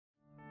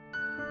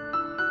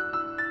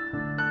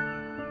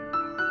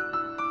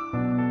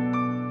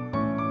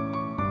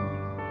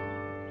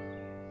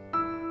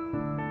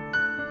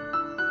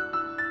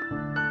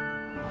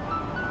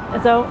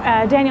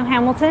Daniel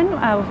Hamilton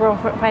with Rural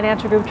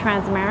Financial Group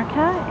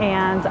Transamerica,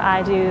 and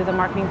I do the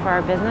marketing for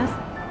our business.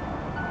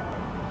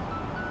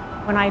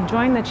 When I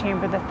joined the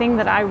chamber, the thing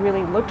that I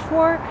really looked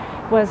for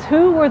was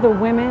who were the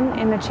women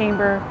in the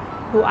chamber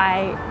who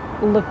I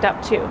looked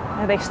up to.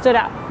 They stood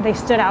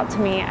out to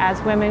me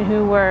as women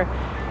who were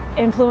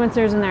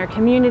influencers in their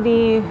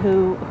community,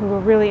 who were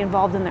really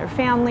involved in their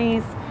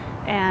families.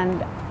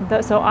 And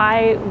so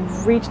I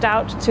reached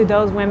out to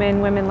those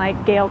women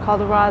like Gail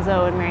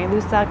Calderazzo and Mary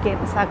Lou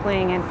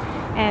Suckling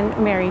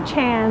and Mary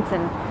Chance,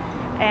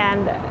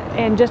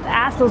 and just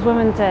asked those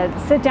women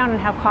to sit down and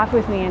have coffee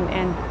with me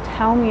and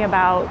tell me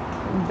about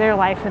their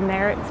life and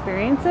their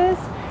experiences.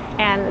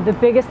 And the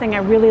biggest thing I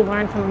really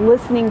learned from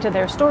listening to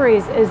their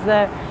stories is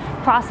the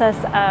process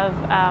of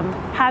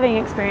having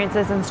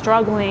experiences and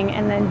struggling,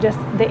 and then just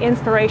the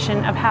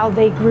inspiration of how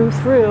they grew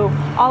through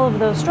all of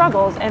those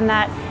struggles, and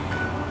that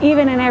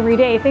even in every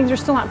day, things are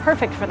still not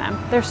perfect for them.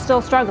 They're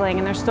still struggling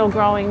and they're still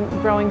growing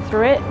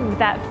through it.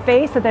 That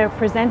face that they're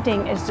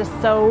presenting is just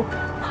so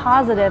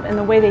positive, and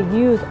the way they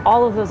use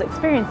all of those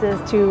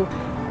experiences to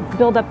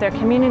build up their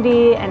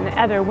community and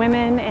other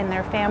women and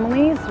their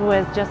families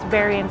was just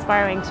very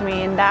inspiring to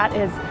me, and that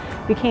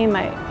became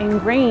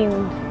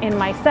ingrained in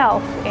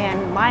myself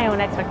and my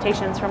own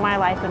expectations for my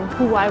life and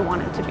who I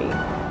wanted to be.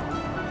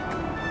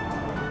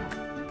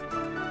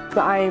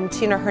 I'm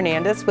Tina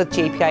Hernandez with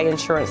JPI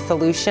Insurance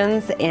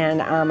Solutions,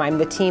 and I'm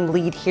the team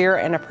lead here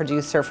and a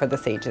producer for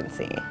this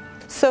agency.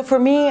 So for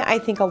me, I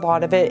think a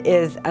lot of it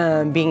is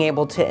being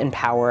able to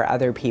empower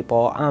other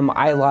people.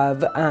 I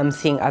love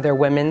seeing other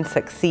women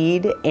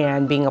succeed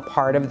and being a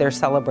part of their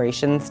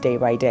celebrations day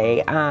by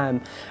day. I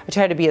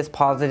try to be as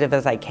positive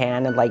as I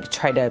can and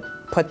try to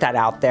put that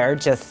out there,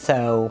 just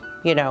so,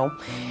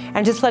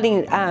 and just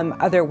letting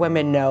other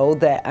women know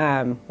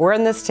that we're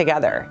in this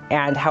together,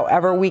 and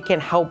however we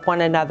can help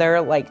one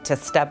another, to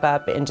step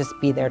up and just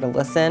be there to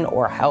listen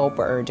or help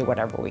or do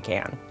whatever we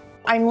can.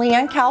 I'm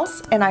Leanne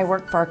Kels, and I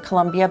work for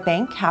Columbia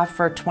Bank, have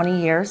for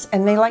 20 years,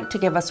 and they like to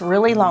give us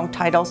really long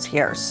titles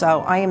here.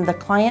 So I am the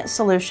Client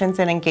Solutions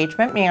and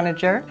Engagement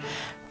Manager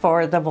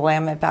for the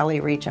Willamette Valley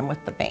region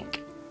with the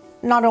bank.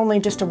 Not only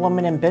just a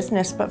woman in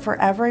business, but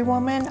for every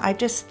woman, I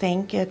just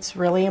think it's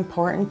really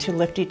important to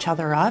lift each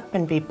other up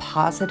and be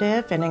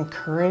positive and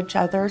encourage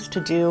others to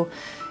do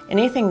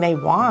anything they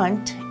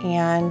want.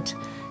 And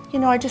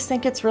I just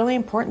think it's really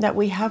important that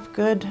we have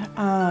good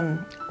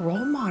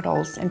role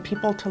models and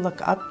people to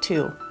look up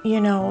to.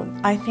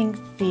 I think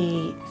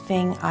the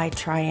thing I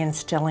try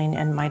instilling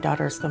in my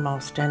daughters the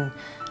most, and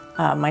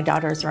my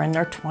daughters are in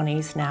their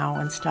 20s now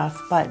and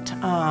stuff, but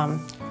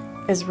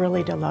is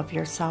really to love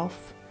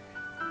yourself.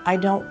 I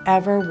don't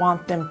ever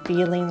want them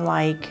feeling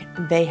like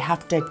they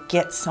have to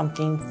get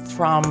something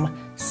from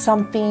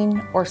something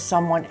or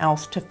someone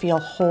else to feel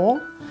whole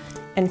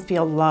and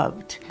feel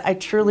loved. I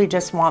truly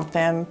just want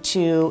them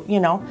to,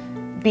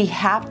 be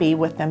happy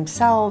with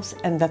themselves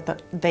and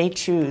that they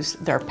choose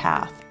their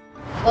path.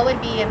 What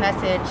would be a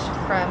message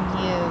from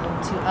you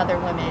to other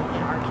women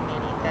in our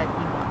community that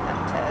you want them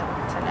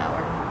to know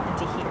and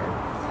to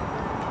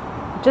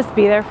hear? Just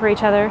be there for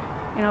each other.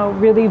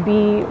 Really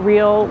be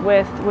real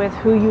with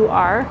who you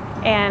are,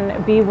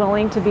 and be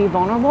willing to be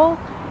vulnerable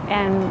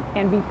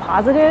and be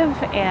positive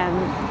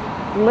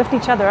and lift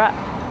each other up.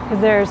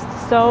 Because there's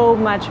so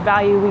much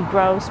value. We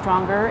grow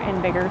stronger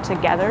and bigger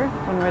together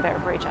when we're there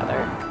for each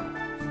other.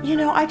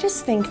 I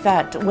just think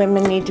that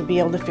women need to be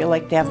able to feel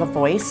like they have a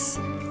voice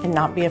and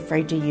not be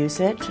afraid to use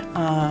it.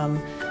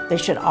 They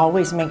should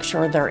always make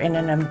sure they're in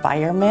an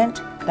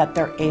environment that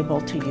they're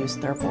able to use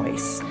their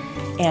voice.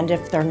 And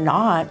if they're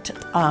not,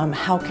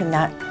 how can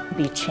that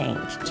be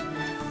changed?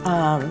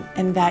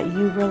 And that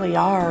you really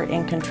are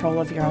in control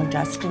of your own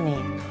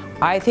destiny.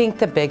 I think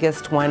the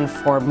biggest one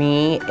for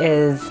me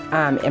is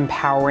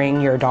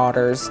empowering your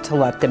daughters to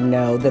let them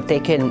know that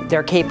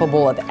they're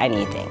capable of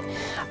anything.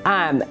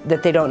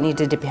 That they don't need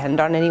to depend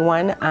on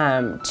anyone,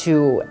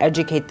 to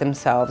educate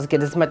themselves,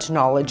 get as much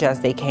knowledge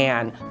as they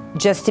can,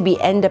 just to be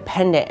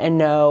independent and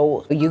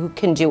know you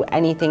can do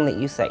anything that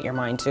you set your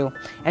mind to,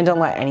 and don't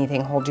let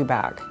anything hold you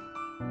back.